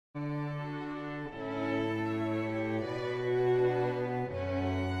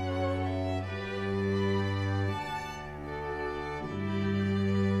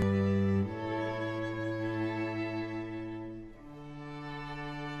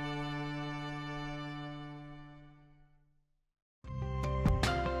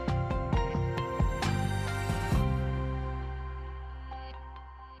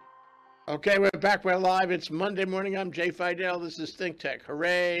Okay, we're back. We're live. It's Monday morning. I'm Jay Fidell. This is ThinkTech.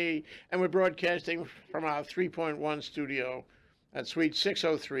 Hooray! And we're broadcasting from our 3.1 studio at Suite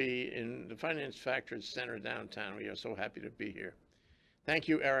 603 in the Finance Factory Center downtown. We are so happy to be here. Thank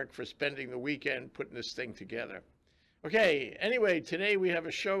you, Eric, for spending the weekend putting this thing together. Okay, anyway, today we have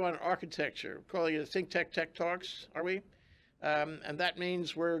a show on architecture. We're calling it ThinkTech Tech Talks, are we? And that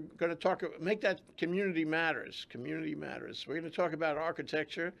means we're going to make that community matters. Community matters. We're going to talk about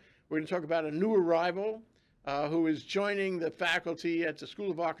architecture. We're going to talk about a new arrival who is joining the faculty at the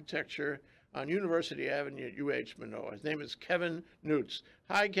School of Architecture on University Avenue at UH Manoa. His name is Kevin Nute.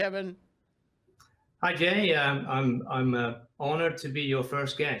 Hi, Kevin. Hi, Jay. I'm honored to be your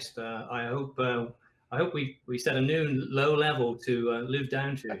first guest. I hope we set a new low level to live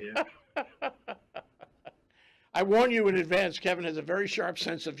down to here. I warn you in advance, Kevin has a very sharp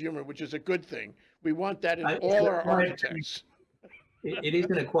sense of humor, which is a good thing. We want that in all our architects. It is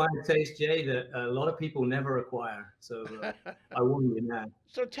an acquired taste, Jay, that a lot of people never acquire. So I warn you now.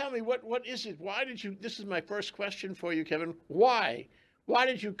 So tell me, what is it? Why did you, this is my first question for you, Kevin. Why? Why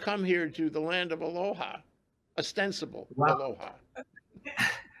did you come here to the land of aloha, ostensible aloha?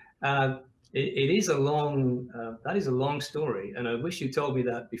 It is a long, that is a long story. And I wish you told me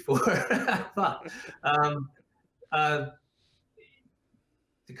that before. But to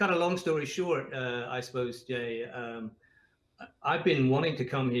cut a long story short, I suppose, Jay, I've been wanting to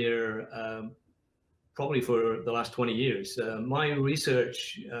come here probably for the last 20 years. My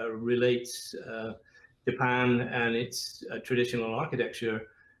research relates Japan and its traditional architecture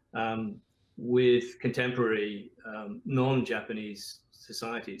with contemporary non-Japanese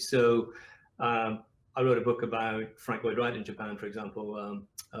societies. So I wrote a book about Frank Lloyd Wright in Japan, for example,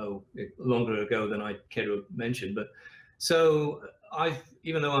 longer ago than I care to mention. But so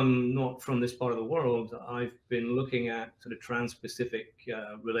even though I'm not from this part of the world, I've been looking at sort of trans-Pacific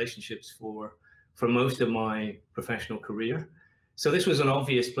relationships for most of my professional career. So this was an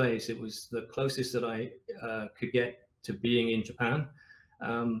obvious place. It was the closest that I could get to being in Japan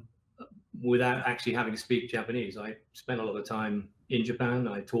without actually having to speak Japanese. I spent a lot of time in Japan.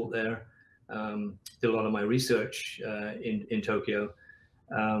 I taught there, did a lot of my research in Tokyo.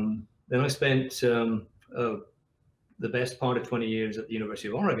 Then I spent the best part of 20 years at the University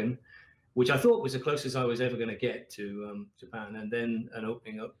of Oregon, which I thought was the closest I was ever going to get to Japan. And then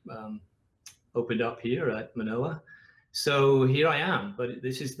opened up here at Manoa. So here I am, but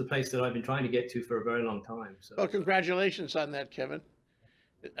this is the place that I've been trying to get to for a very long time. So. Well, congratulations on that, Kevin.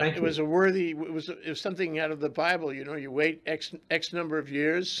 Thank you. Was a worthy, it was something out of the Bible, you know, you wait X number of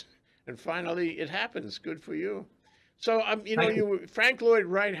years and finally it happens. Good for you. So, you know, Frank Lloyd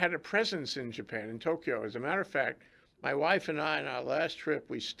Wright had a presence in Japan, in Tokyo. As a matter of fact, my wife and I, on our last trip,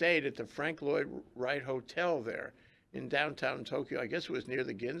 we stayed at the Frank Lloyd Wright Hotel there in downtown Tokyo. I guess it was near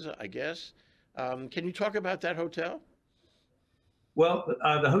the Ginza, I guess. Can you talk about that hotel? Well,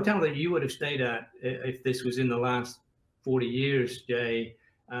 the hotel that you would have stayed at, if this was in the last 40 years, Jay,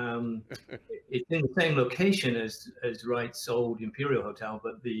 it's in the same location as Wright's old Imperial Hotel,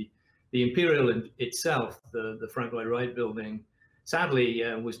 but the Imperial itself, the Frank Lloyd Wright building, sadly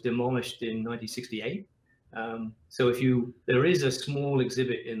was demolished in 1968. So there is a small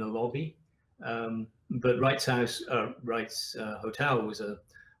exhibit in the lobby, but Wright's hotel was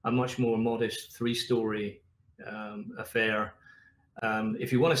a much more modest 3-story affair.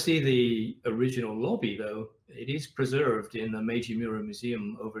 If you want to see the original lobby, though, it is preserved in the Meiji Mura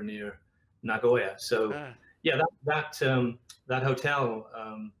Museum over near Nagoya. So yeah, that hotel,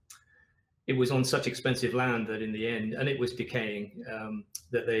 it was on such expensive land that in the end, and it was decaying,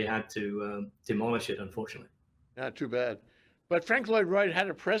 that they had to demolish it, unfortunately. Not too bad. But Frank Lloyd Wright had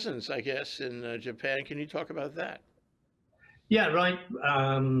a presence, I guess, in Japan. Can you talk about that? Yeah, right.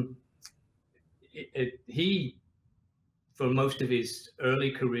 He, for most of his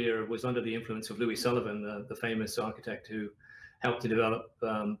early career, was under the influence of Louis Sullivan, the famous architect who helped to develop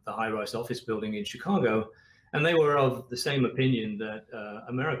the high-rise office building in Chicago. And they were of the same opinion that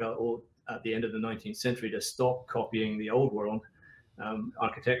America ought, at the end of the 19th century, to stop copying the old world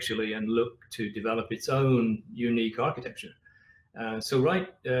architecturally and look to develop its own unique architecture. So Wright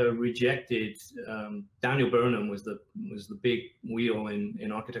rejected, Daniel Burnham was the big wheel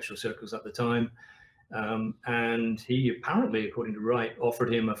in architectural circles at the time. And he apparently, according to Wright,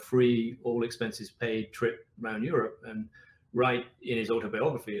 offered him a free, all expenses paid trip around Europe. And Wright, in his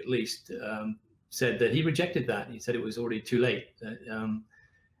autobiography at least, said that he rejected that. He said it was already too late.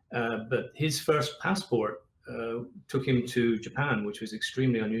 But his first passport took him to Japan, which was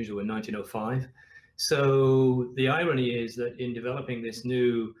extremely unusual in 1905. So the irony is that in developing this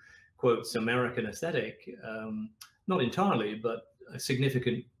new, quotes, American aesthetic, not entirely, but a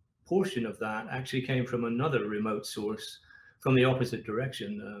significant portion of that actually came from another remote source from the opposite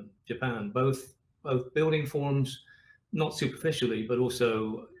direction, Japan. Both building forms, not superficially, but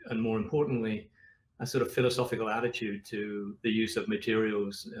also, and more importantly, a sort of philosophical attitude to the use of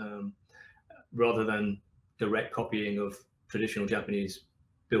materials, rather than direct copying of traditional Japanese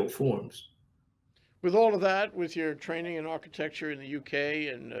built forms. With all of that, with your training in architecture in the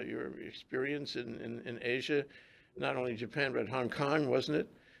UK and your experience in Asia, not only Japan but Hong Kong, wasn't it?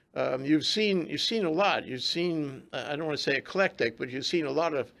 You've seen a lot. You've seen, I don't want to say eclectic, but you've seen a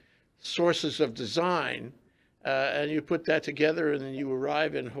lot of sources of design, and you put that together, and then you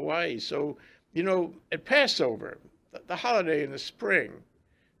arrive in Hawaii. So, you know, at Passover, the holiday in the spring,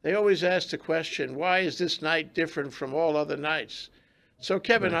 they always ask the question, why is this night different from all other nights? So,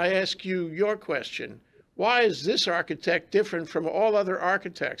 Kevin, I ask you your question. Why is this architect different from all other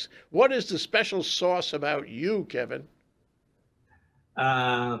architects? What is the special sauce about you, Kevin?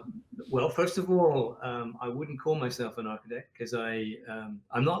 Well, first of all, I wouldn't call myself an architect because I'm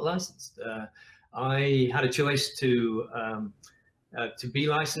not licensed. I had a choice to be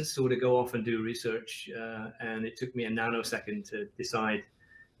licensed or to go off and do research, and it took me a nanosecond to decide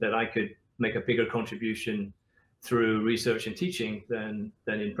that I could make a bigger contribution through research and teaching than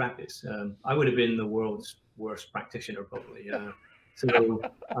in practice. I would have been the world's worst practitioner probably. So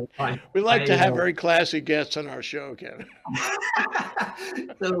we like to have very classy guests on our show, Kevin.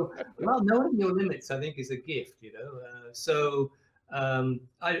 So, well, knowing your limits, I think, is a gift, you know.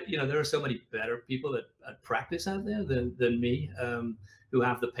 There are so many better people at practice out there than me, who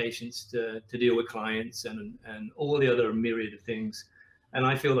have the patience to deal with clients and all the other myriad of things. And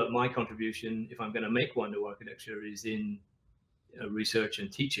I feel that my contribution, if I'm going to make one to architecture, is in research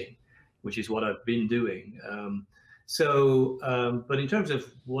and teaching, which is what I've been doing. But in terms of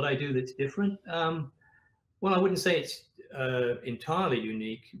what I do that's different, well, I wouldn't say it's entirely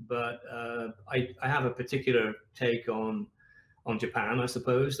unique, but I have a particular take on Japan, I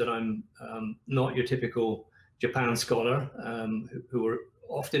suppose, that I'm not your typical Japan scholar, who are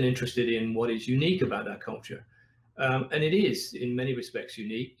often interested in what is unique about that culture. And it is, in many respects,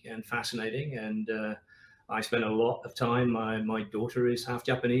 unique and fascinating. And I spend a lot of time, my daughter is half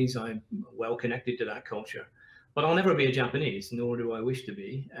Japanese. I'm well connected to that culture. But I'll never be a Japanese, nor do I wish to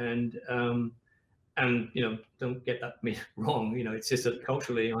be. And you know, don't get that me wrong. You know, it's just that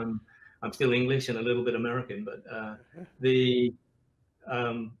culturally, I'm still English and a little bit American. But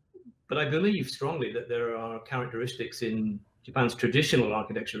but I believe strongly that there are characteristics in Japan's traditional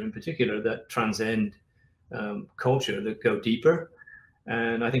architecture, in particular, that transcend culture, that go deeper.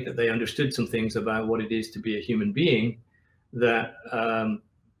 And I think that they understood some things about what it is to be a human being that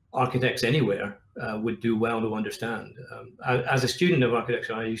architects anywhere would do well to understand. As a student of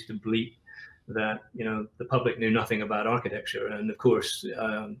architecture, I used to bleat that, you know, the public knew nothing about architecture. And of course,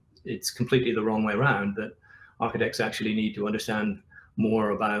 it's completely the wrong way around, that architects actually need to understand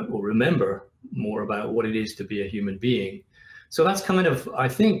more about, or remember more about, what it is to be a human being. So that's kind of, I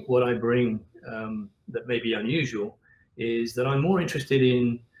think, what I bring that may be unusual, is that I'm more interested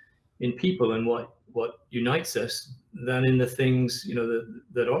in people and what unites us than in the things, you know,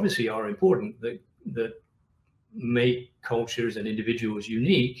 that obviously are important, that make cultures and individuals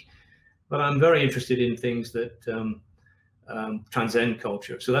unique. But I'm very interested in things that transcend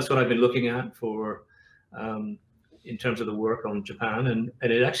culture. So that's what I've been looking at for in terms of the work on Japan, and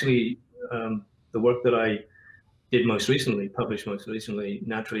it actually the work that I did published most recently,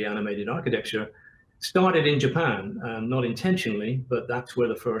 Naturally Animated Architecture, started in Japan, not intentionally, but that's where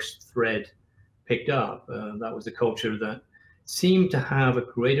the first thread picked up. That was the culture that seemed to have a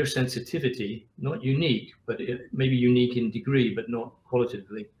greater sensitivity, not unique, but maybe unique in degree, but not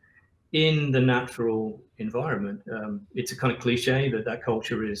qualitatively, in the natural environment. It's a kind of cliche that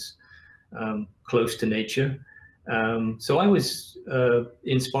culture is close to nature. So I was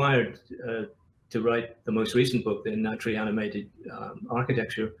inspired to write the most recent book, the Naturally Animated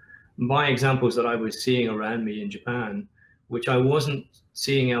Architecture, by examples that I was seeing around me in Japan, which I wasn't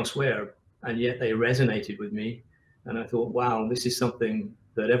seeing elsewhere, and yet they resonated with me. And I thought, wow, this is something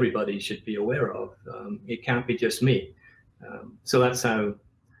that everybody should be aware of. It can't be just me. So that's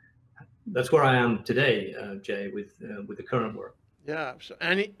where I am today, Jay, with the current work. Yeah. So,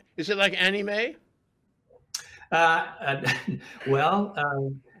 is it like anime? Well,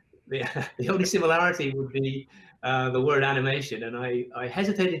 the only similarity would be the word animation, and I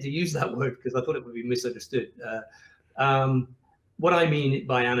hesitated to use that word because I thought it would be misunderstood. What I mean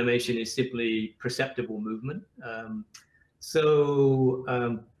by animation is simply perceptible movement.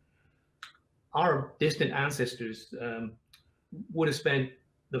 Our distant ancestors would have spent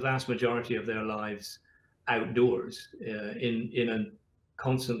the vast majority of their lives outdoors in a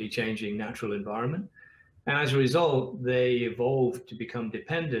constantly changing natural environment. And as a result, they evolved to become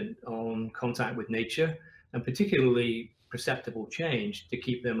dependent on contact with nature, and particularly perceptible change to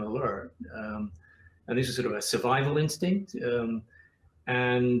keep them alert. And this is sort of a survival instinct.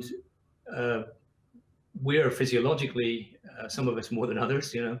 And we're physiologically, some of us more than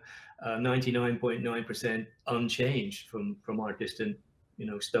others, 99.9% unchanged from our distant,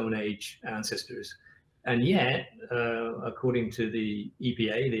 Stone Age ancestors. And yet, according to the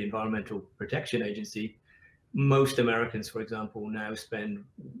EPA, the Environmental Protection Agency, most Americans, for example, now spend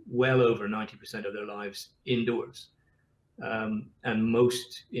well over 90% of their lives indoors. And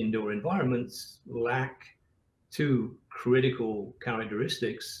most indoor environments lack two critical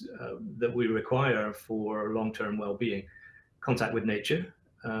characteristics that we require for long-term well-being: contact with nature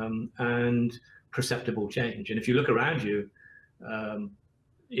and perceptible change. And if you look around you,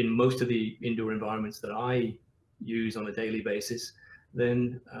 in most of the indoor environments that I use on a daily basis,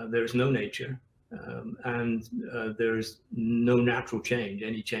 then there's no nature and there's no natural change.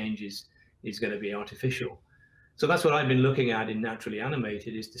 Any change is going to be artificial. So that's what I've been looking at in Naturally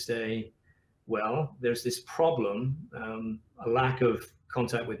Animated, is to say, well, there's this problem, a lack of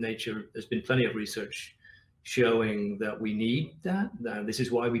contact with nature. There's been plenty of research showing that we need that. This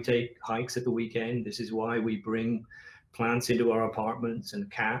is why we take hikes at the weekend. This is why we bring plants into our apartments,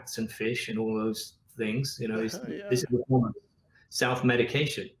 and cats and fish and all those things. This is a form of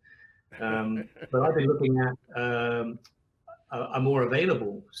self-medication. But I've been looking at a more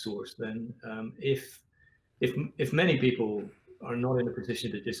available source. Then if many people are not in a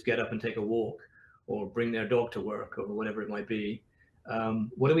position to just get up and take a walk or bring their dog to work or whatever it might be,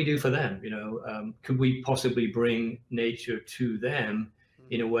 what do we do for them? Could we possibly bring nature to them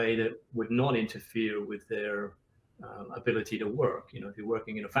in a way that would not interfere with their ability to work? If you're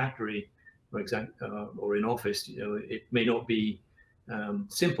working in a factory, for example, or in office, it may not be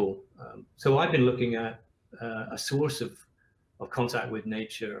simple. So I've been looking at a source of contact with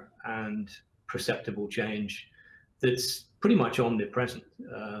nature and perceptible change that's pretty much omnipresent,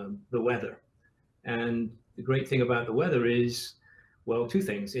 the weather. And the great thing about the weather is, well, two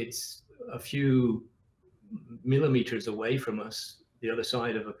things. It's a few millimeters away from us, the other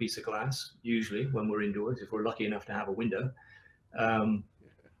side of a piece of glass, usually when we're indoors, if we're lucky enough to have a window.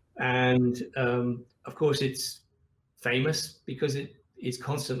 And of course, it's famous because it is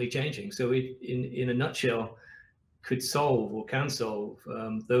constantly changing. So it, in a nutshell, could solve or can solve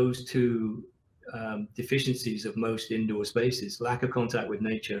those two deficiencies of most indoor spaces: lack of contact with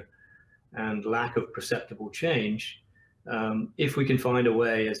nature and lack of perceptible change, if we can find a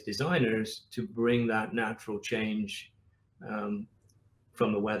way as designers to bring that natural change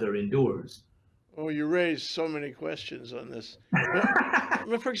from the weather indoors. Oh, you raised so many questions on this.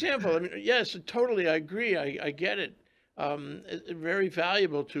 Well, for example, I mean, yes, totally, I agree. I get it. It's very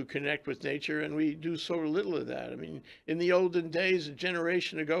valuable to connect with nature, and we do so little of that. I mean, in the olden days, a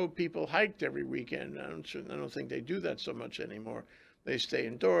generation ago, people hiked every weekend. I don't think they do that so much anymore. They stay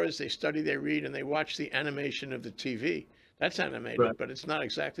indoors, they study, they read, and they watch the animation of the TV. That's animated, right, but it's not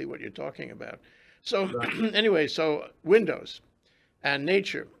exactly what you're talking about. So right. Anyway, so windows and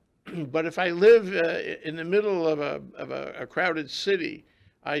nature. But if I live in the middle of a crowded city,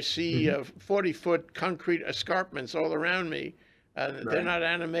 I see 40-foot concrete escarpments all around me. Right. They're not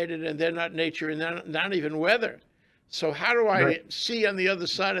animated, and they're not nature, and not even weather. So how do I right. see on the other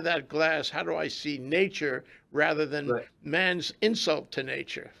side of that glass? How do I see nature rather than right. man's insult to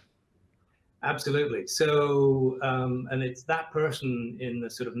nature? Absolutely. So, and it's that person in the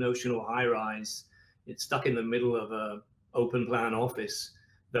sort of notional high-rise, it's stuck in the middle of a open plan office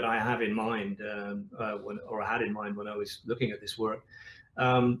that I have in mind, or I had in mind when I was looking at this work.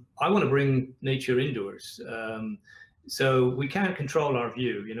 I want to bring nature indoors. So we can't control our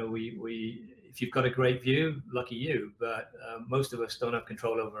view. If you've got a great view, lucky you, but most of us don't have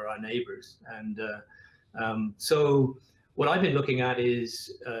control over our neighbors. And so what I've been looking at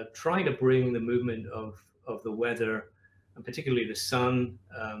is trying to bring the movement of the weather, and particularly the sun,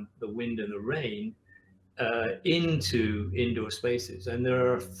 the wind and the rain, into indoor spaces. And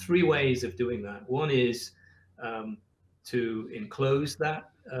there are three ways of doing that. One is to enclose that,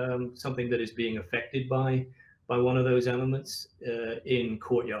 something that is being affected by one of those elements in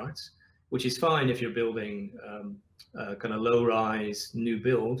courtyards, which is fine if you're building kind of low-rise new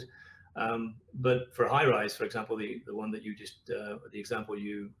build. But for high-rise, for example, the one that you just, the example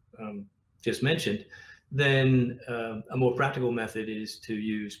you just mentioned, then a more practical method is to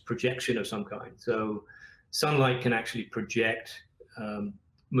use projection of some kind. So sunlight can actually project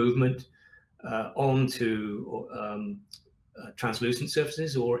movement onto translucent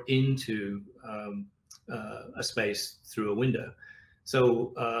surfaces or into a space through a window.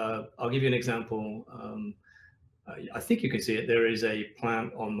 So I'll give you an example. I think you can see it. There is a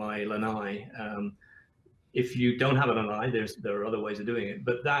plant on my lanai. If you don't have a lanai, there are other ways of doing it,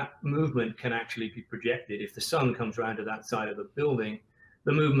 but that movement can actually be projected. If the sun comes around to that side of the building,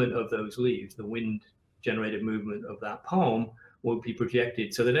 the movement of those leaves, the wind generated movement of that palm, will be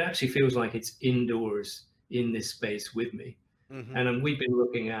projected so that it actually feels like it's indoors in this space with me. Mm-hmm. And we've been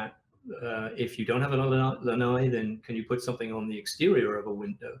looking at, if you don't have a lanai, then can you put something on the exterior of a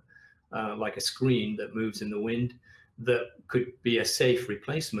window, like a screen that moves in the wind, that could be a safe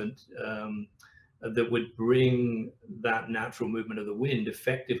replacement, that would bring that natural movement of the wind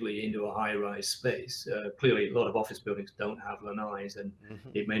effectively into a high-rise space. Clearly, a lot of office buildings don't have lanais, and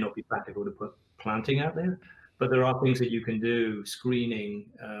it may not be practical to put planting out there, but there are things that you can do, screening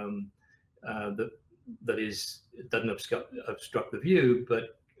that doesn't obstruct the view,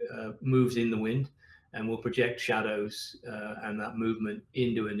 but moves in the wind and will project shadows and that movement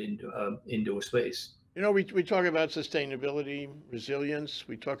into an indoor space. You know, we talk about sustainability, resilience.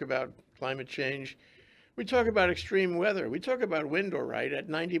 We talk about climate change. We talk about extreme weather. We talk about wind, all right, at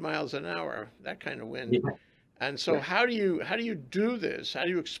 90 miles an hour, that kind of wind. Yeah. And so how do you do this? How do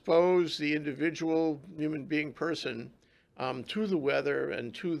you expose the individual human being person to the weather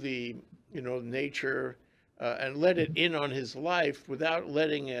and to the, nature and let it in on his life without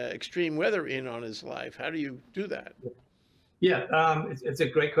letting extreme weather in on his life? How do you do that? Yeah, it's a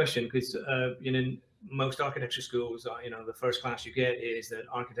great question, because in most architecture schools, the first class you get is that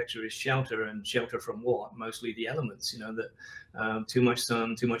architecture is shelter, and shelter from what? Mostly the elements, that too much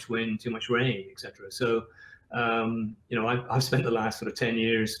sun, too much wind, too much rain, etc. So, I've spent the last sort of 10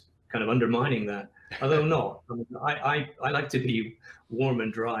 years kind of undermining that, although not. I like to be warm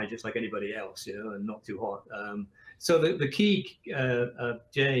and dry, just like anybody else, and not too hot. So the key,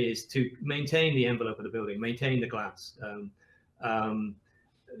 Jay, is to maintain the envelope of the building, maintain the glass.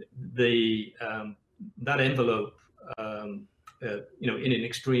 That envelope, in an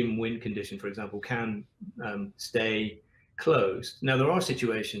extreme wind condition, for example, can stay closed. Now, there are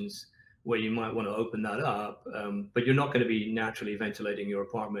situations where you might want to open that up, but you're not going to be naturally ventilating your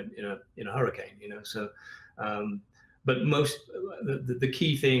apartment in a hurricane, So, but the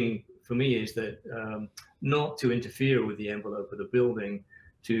key thing for me is that not to interfere with the envelope of the building,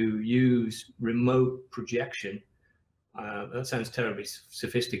 to use remote projection. That sounds terribly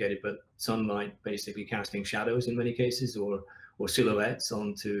sophisticated, but sunlight basically casting shadows in many cases, or silhouettes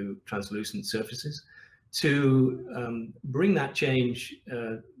onto translucent surfaces, to bring that change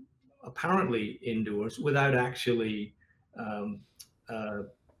apparently indoors without actually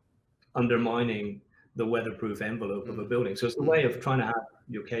undermining the weatherproof envelope of a building. So it's a way of trying to have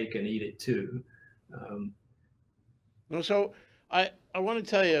your cake and eat it too. So I want to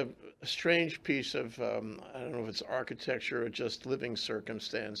tell you a strange piece of, I don't know if it's architecture or just living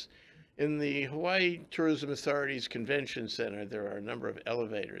circumstance. In the Hawaii Tourism Authority's Convention Center, there are a number of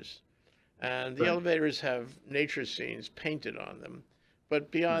elevators. And the elevators have nature scenes painted on them. But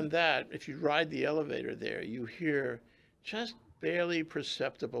beyond that, if you ride the elevator there, you hear just barely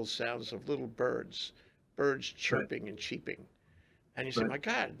perceptible sounds of little birds chirping and cheeping. And you say, my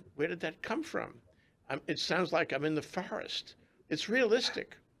God, where did that come from? It sounds like I'm in the forest. It's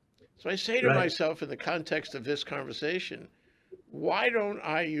realistic. So I say to myself, in the context of this conversation, why don't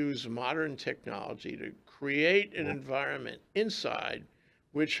I use modern technology to create an environment inside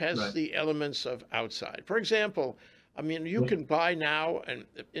which has the elements of outside? For example, you can buy now, and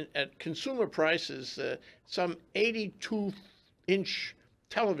at consumer prices, some 82-inch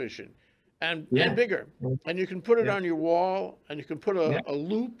television and bigger. And you can put it on your wall, and you can put a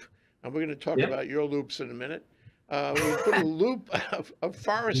loop, and we're going to talk about your loops in a minute. We put a loop of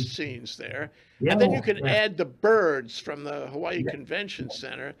forest scenes there, and then you can add the birds from the Hawaii Convention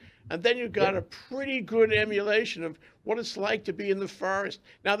Center, and then you've got a pretty good emulation of what it's like to be in the forest.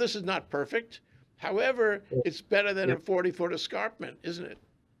 Now, this is not perfect. However, it's better than a 40-foot escarpment, isn't it?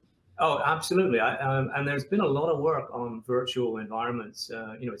 Oh, absolutely. And there's been a lot of work on virtual environments.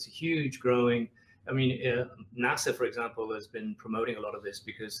 It's a huge growing. NASA, for example, has been promoting a lot of this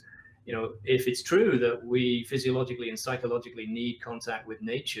because, if it's true that we physiologically and psychologically need contact with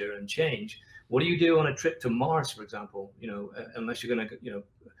nature and change, what do you do on a trip to Mars, for example? Unless you're going to,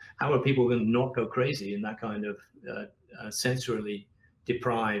 how are people going to not go crazy in that kind of sensorily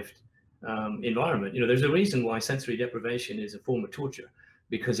deprived environment? There's a reason why sensory deprivation is a form of torture,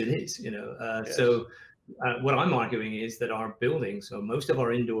 because it is. Yes. So what I'm arguing is that our buildings, or most of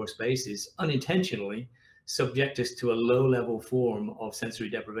our indoor spaces, unintentionally subject us to a low-level form of sensory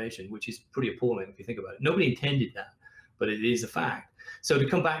deprivation, which is pretty appalling if you think about it. Nobody intended that, but it is a fact. So to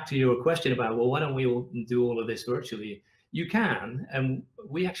come back to your question about, well, why don't we all do all of this virtually? you can, and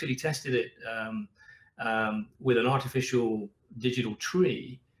we actually tested it with an artificial digital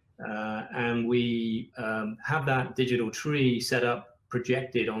tree, and we have that digital tree set up,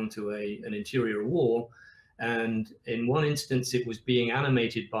 projected onto an interior wall, and in one instance it was being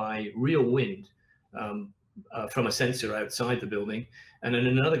animated by real wind from a sensor outside the building, and in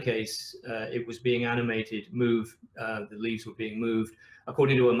another case it was being animated, the leaves were being moved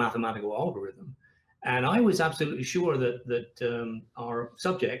according to a mathematical algorithm. And I was absolutely sure that our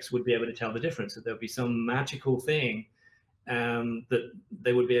subjects would be able to tell the difference, that there'd be some magical thing that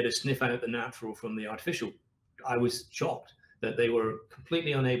they would be able to sniff out the natural from the artificial. I was shocked that they were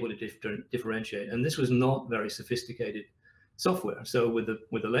completely unable to differentiate, and this was not very sophisticated software. So with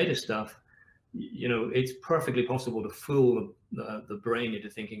the latest stuff, you know, it's perfectly possible to fool the brain into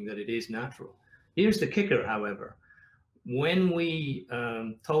thinking that it is natural. Here's the kicker, however. When we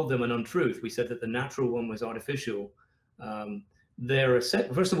told them an untruth, we said that the natural one was artificial.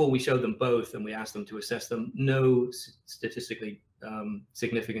 First of all, we showed them both and we asked them to assess them. No statistically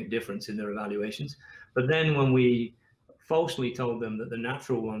significant difference in their evaluations. But then when we falsely told them that the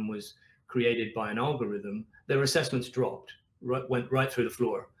natural one was created by an algorithm, their assessments dropped, went right through the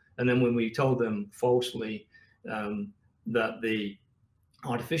floor. And then when we told them falsely that the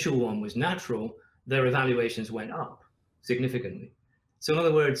artificial one was natural, their evaluations went up significantly. So in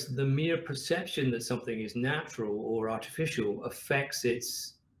other words, the mere perception that something is natural or artificial affects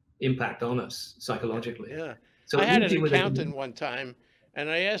its impact on us psychologically. Yeah. So I had an accountant one time,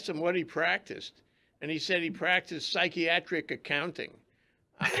 and I asked him what he practiced, and he said he practiced psychiatric accounting.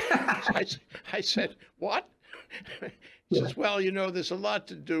 I said, what? He says, well, you know, there's a lot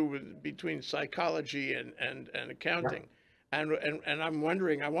to do between psychology and accounting. Yeah. And I'm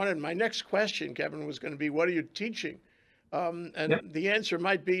wondering, my next question, Kevin, was going to be, what are you teaching? And yep. The answer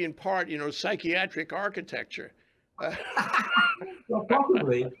might be in part, you know, psychiatric architecture. Well,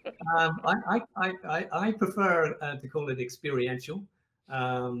 probably. I prefer to call it experiential.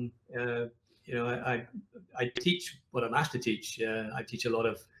 You know, I teach what I'm asked to teach. I teach a lot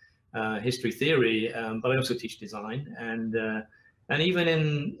of history theory, but I also teach design, and even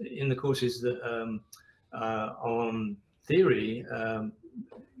in the courses that on theory.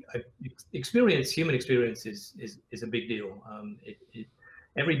 Human experience is a big deal.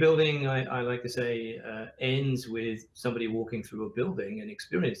 Every building, I like to say, ends with somebody walking through a building and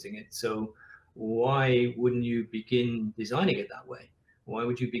experiencing it. So why wouldn't you begin designing it that way? Why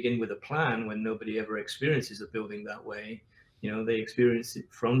would you begin with a plan when nobody ever experiences a building that way? You know, they experience it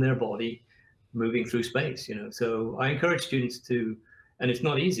from their body, moving through space, you know. So I encourage students to, and it's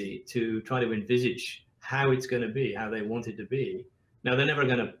not easy, to try to envisage how it's going to be, how they want it to be. Now, they're never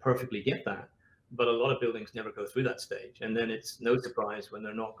going to perfectly get that, but a lot of buildings never go through that stage. And then it's no surprise when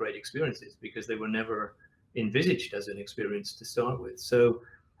they're not great experiences because they were never envisaged as an experience to start with. So,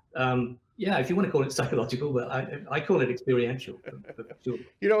 yeah, if you want to call it psychological, but I call it experiential. For sure.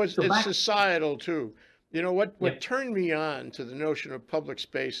 You know, it's societal too. You know, what turned me on to the notion of public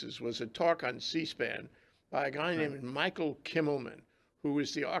spaces was a talk on C-SPAN by a guy named Michael Kimmelman, who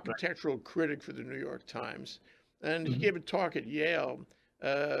is the architectural critic for the New York Times. And he gave a talk at Yale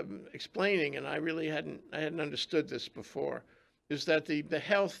explaining, and I hadn't understood this before, is that the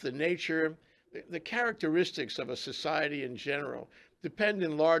health, the nature, the characteristics of a society in general depend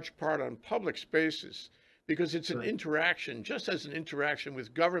in large part on public spaces, because it's an interaction, just as an interaction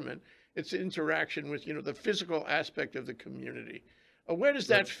with government, it's an interaction with, you know, the physical aspect of the community. Where does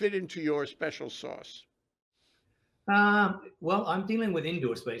that fit into your special sauce? Well, I'm dealing with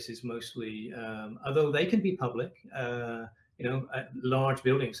indoor spaces mostly, although they can be public. You know, large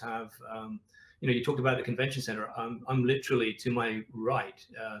buildings have, you know, you talked about the convention center. I'm literally to my right,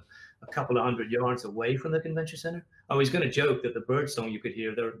 a couple of 100 yards away from the convention center. I was going to joke that the birdsong you could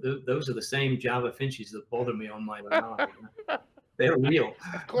hear, those are the same Java finches that bother me on my lawn. They're real.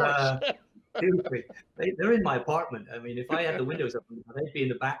 Of course. Seriously, they're in my apartment. I mean, if I had the windows open, they'd be in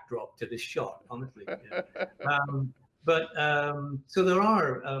the backdrop to this shot, honestly. So there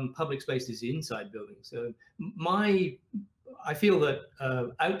are public spaces inside buildings. So I feel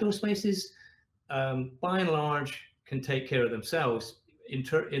that outdoor spaces, by and large, can take care of themselves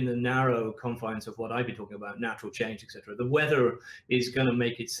in the narrow confines of what I've been talking about, natural change, etc. The weather is going to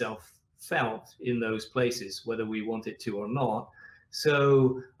make itself felt in those places, whether we want it to or not.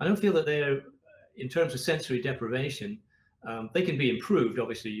 So I don't feel that they're, in terms of sensory deprivation, they can be improved.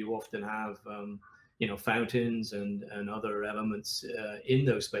 Obviously, you often have, you know, fountains and other elements in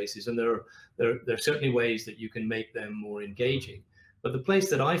those spaces, and there are certainly ways that you can make them more engaging. But the place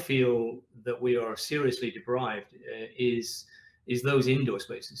that I feel that we are seriously deprived is those indoor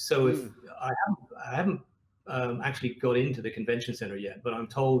spaces. So if I haven't actually got into the convention center yet, but I'm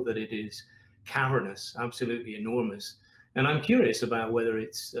told that it is cavernous, absolutely enormous. And I'm curious about whether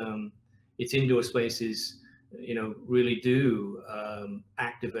its indoor spaces, really do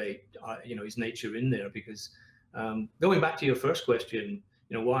activate, its nature in there. Because going back to your first question,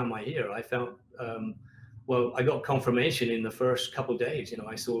 why am I here? I felt, well, I got confirmation in the first couple of days.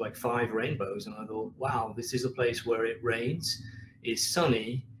 I saw like 5 rainbows, and I thought, wow, this is a place where it rains, is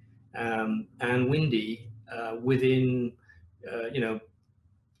sunny, and windy within,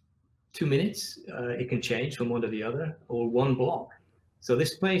 2 minutes. It can change from one to the other, or 1 block. So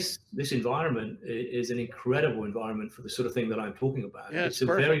this place, this environment is an incredible environment for the sort of thing that I'm talking about. Yeah, it's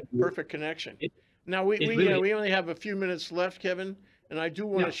perfect, perfect connection. Now we only have a few minutes left, Kevin, and I do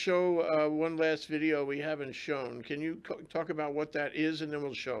want to show one last video we haven't shown. Can you talk about what that is, and then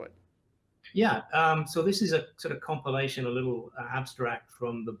we'll show it? Yeah, so this is a sort of compilation, a little abstract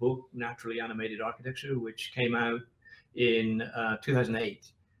from the book Naturally Animated Architecture, which came out in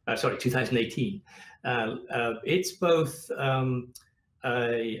 2018. It's both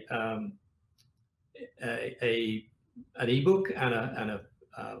an ebook and a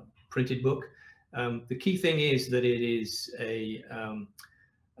printed book. The key thing is that it is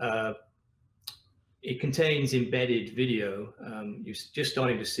it contains embedded video. You're just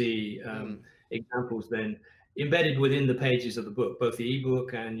starting to see examples then embedded within the pages of the book, both the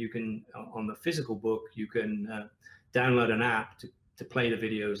ebook, and you can, on the physical book, you can download an app to play the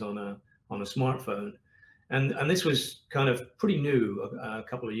videos on a smartphone. And this was kind of pretty new a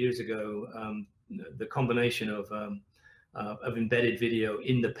couple of years ago, the combination of embedded video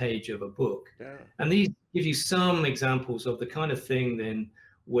in the page of a book. Yeah. And these give you some examples of the kind of thing then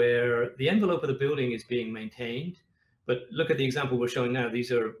where the envelope of the building is being maintained. But look at the example we're showing now.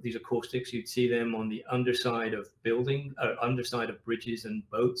 These are caustics. You'd see them on the underside of underside of bridges and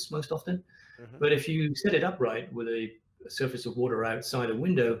boats most often. But if you set it upright with a surface of water outside a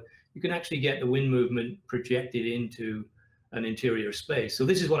window, you can actually get the wind movement projected into an interior space. So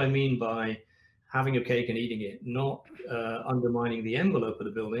this is what I mean by having your cake and eating it, not undermining the envelope of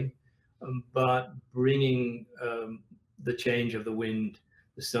the building, but bringing the change of the wind,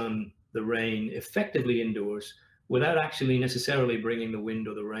 the sun, the rain effectively indoors without actually necessarily bringing the wind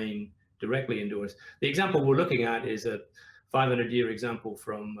or the rain directly indoors. The example we're looking at is a 500-year example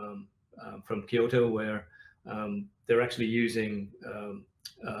from Kyoto, where they're actually using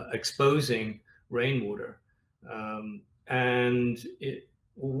exposing rainwater. And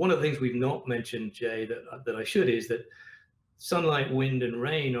one of the things we've not mentioned, Jay, that I should, is that sunlight, wind, and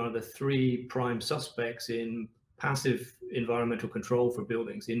rain are the 3 prime suspects in passive environmental control for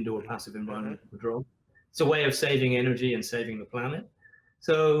buildings, indoor passive environmental control. It's a way of saving energy and saving the planet.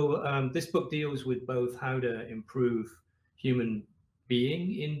 So this book deals with both how to improve human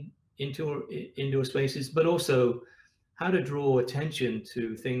being in indoor spaces, but also how to draw attention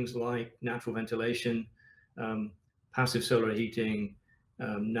to things like natural ventilation, passive solar heating,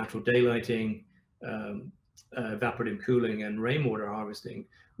 natural daylighting, evaporative cooling, and rainwater harvesting,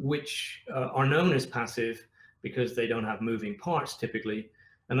 which are known as passive because they don't have moving parts typically.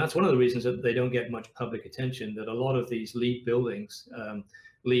 And that's one of the reasons that they don't get much public attention, that a lot of these LEED buildings,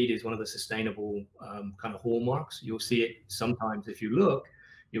 LEED is one of the sustainable kind of hallmarks. You'll see it sometimes if you look,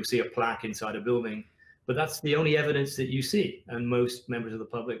 you'll see a plaque inside a building, but that's the only evidence that you see. And most members of the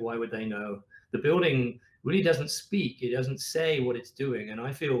public, why would they know? The building really doesn't speak. It doesn't say what it's doing. And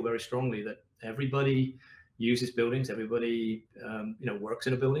I feel very strongly that everybody uses buildings, everybody works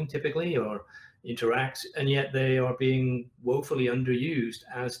in a building typically, or interacts, and yet they are being woefully underused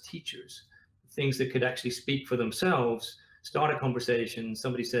as teachers. Things that could actually speak for themselves, start a conversation.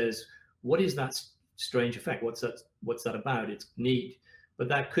 Somebody says, what is that strange effect? What's that about? It's neat. But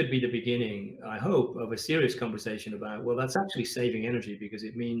that could be the beginning, I hope, of a serious conversation about, well, that's actually saving energy, because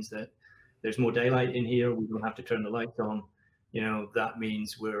it means that there's more daylight in here. We don't have to turn the lights on. That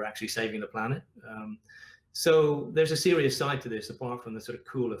means we're actually saving the planet. So there's a serious side to this, apart from the sort of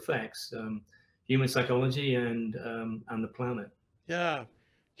cool effects, human psychology and the planet. Yeah,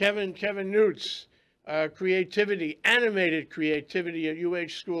 Kevin Nute, creativity, animated creativity at UH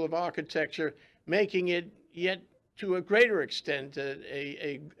School of Architecture, making it yet to a greater extent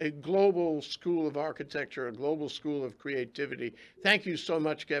a global school of architecture, a global school of creativity. Thank you so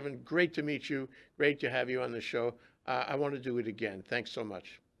much, Kevin. Great to meet you. Great to have you on the show. I want to do it again. Thanks so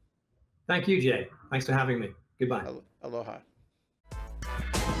much. Thank you, Jay. Thanks for having me. Goodbye. Aloha.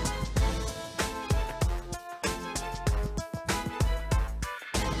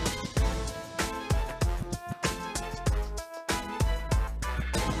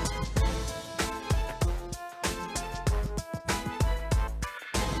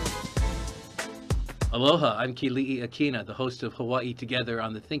 Aloha, I'm Kili'i Akina, the host of Hawaii Together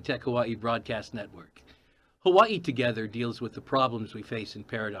on the ThinkTech Hawaii broadcast network. Hawaii Together deals with the problems we face in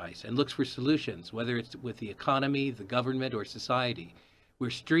paradise and looks for solutions, whether it's with the economy, the government, or society. We're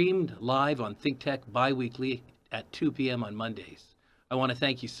streamed live on ThinkTech bi-weekly at 2 p.m. on Mondays. I want to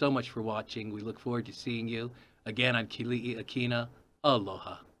thank you so much for watching. We look forward to seeing you. Again, I'm Kili'i Akina.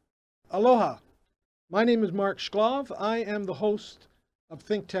 Aloha. Aloha. My name is Mark Shklov. I am the host of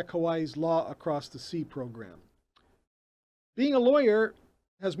ThinkTech Hawaii's Law Across the Sea program. Being a lawyer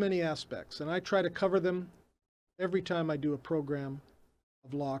has many aspects, and I try to cover them every time I do a program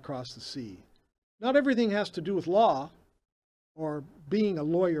of Law Across the Sea. Not everything has to do with law or being a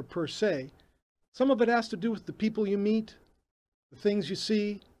lawyer per se. Some of it has to do with the people you meet, the things you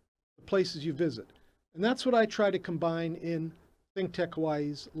see, the places you visit. And that's what I try to combine in ThinkTech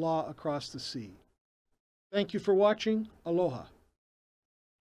Hawaii's Law Across the Sea. Thank you for watching. Aloha.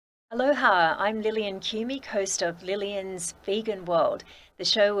 Aloha, I'm Lillian Cumic, host of Lillian's Vegan World, the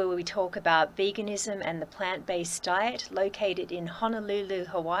show where we talk about veganism and the plant-based diet, located in Honolulu,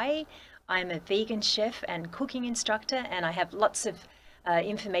 Hawaii. I'm a vegan chef and cooking instructor, and I have lots of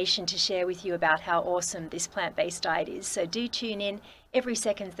information to share with you about how awesome this plant-based diet is. So do tune in every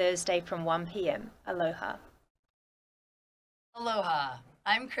second Thursday from 1 p.m. Aloha. Aloha,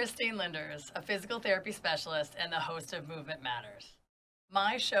 I'm Christine Linders, a physical therapy specialist and the host of Movement Matters.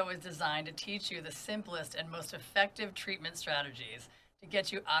 My show is designed to teach you the simplest and most effective treatment strategies to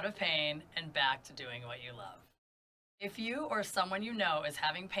get you out of pain and back to doing what you love. If you or someone you know is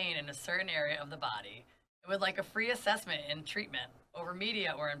having pain in a certain area of the body and would like a free assessment in treatment over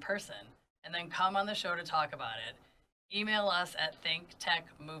media or in person, and then come on the show to talk about it, email us at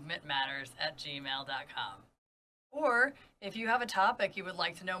thinktechmovementmatters@gmail.com. Or if you have a topic you would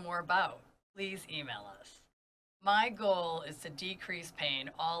like to know more about, please email us. My goal is to decrease pain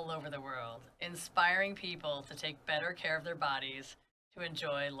all over the world, inspiring people to take better care of their bodies to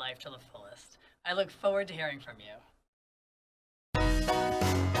enjoy life to the fullest. I look forward to hearing from you.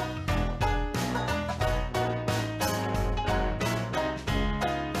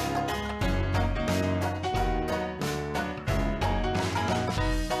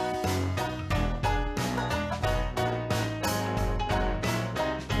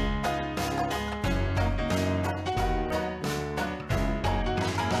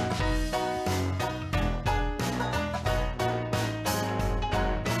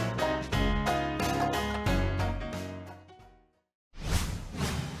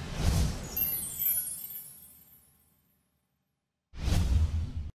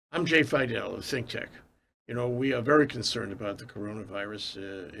 I'm Jay Fidell of ThinkTech. You know, we are very concerned about the coronavirus.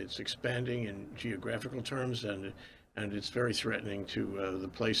 It's expanding in geographical terms, and it's very threatening to the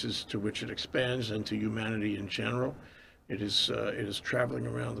places to which it expands and to humanity in general. It is traveling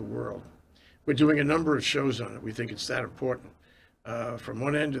around the world. We're doing a number of shows on it. We think it's that important. From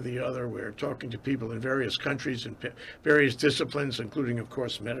one end to the other, we're talking to people in various countries and various disciplines, including, of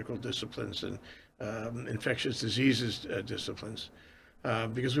course, medical disciplines and infectious diseases disciplines.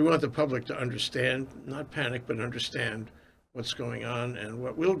 Because we want the public to understand, not panic, but understand what's going on and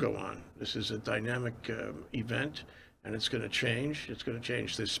what will go on. This is a dynamic event, and it's going to change. It's going to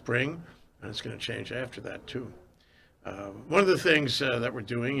change this spring, and it's going to change after that, too. One of the things that we're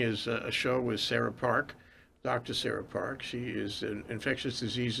doing is a show with Sarah Park, Dr. Sarah Park. She is in infectious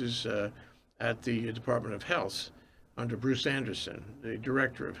diseases at the Department of Health under Bruce Anderson, the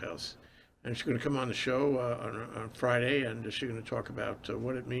Director of Health. And she's going to come on the show on Friday, and she's going to talk about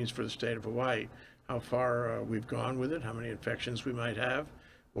what it means for the state of Hawaii, how far we've gone with it, how many infections we might have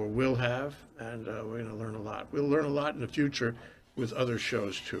or will have, and we're going to learn a lot. We'll learn a lot in the future with other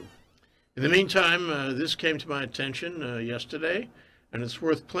shows, too. In the meantime, this came to my attention yesterday, and it's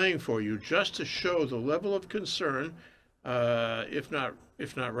worth playing for you just to show the level of concern, if not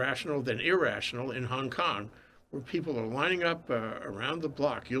rational, then irrational, in Hong Kong, where people are lining up around the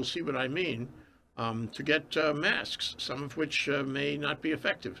block, you'll see what I mean, to get masks, some of which may not be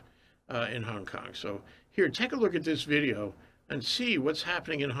effective in Hong Kong. So here, take a look at this video and see what's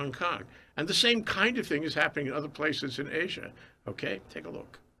happening in Hong Kong. And the same kind of thing is happening in other places in Asia. Okay, take a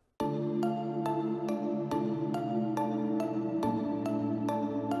look.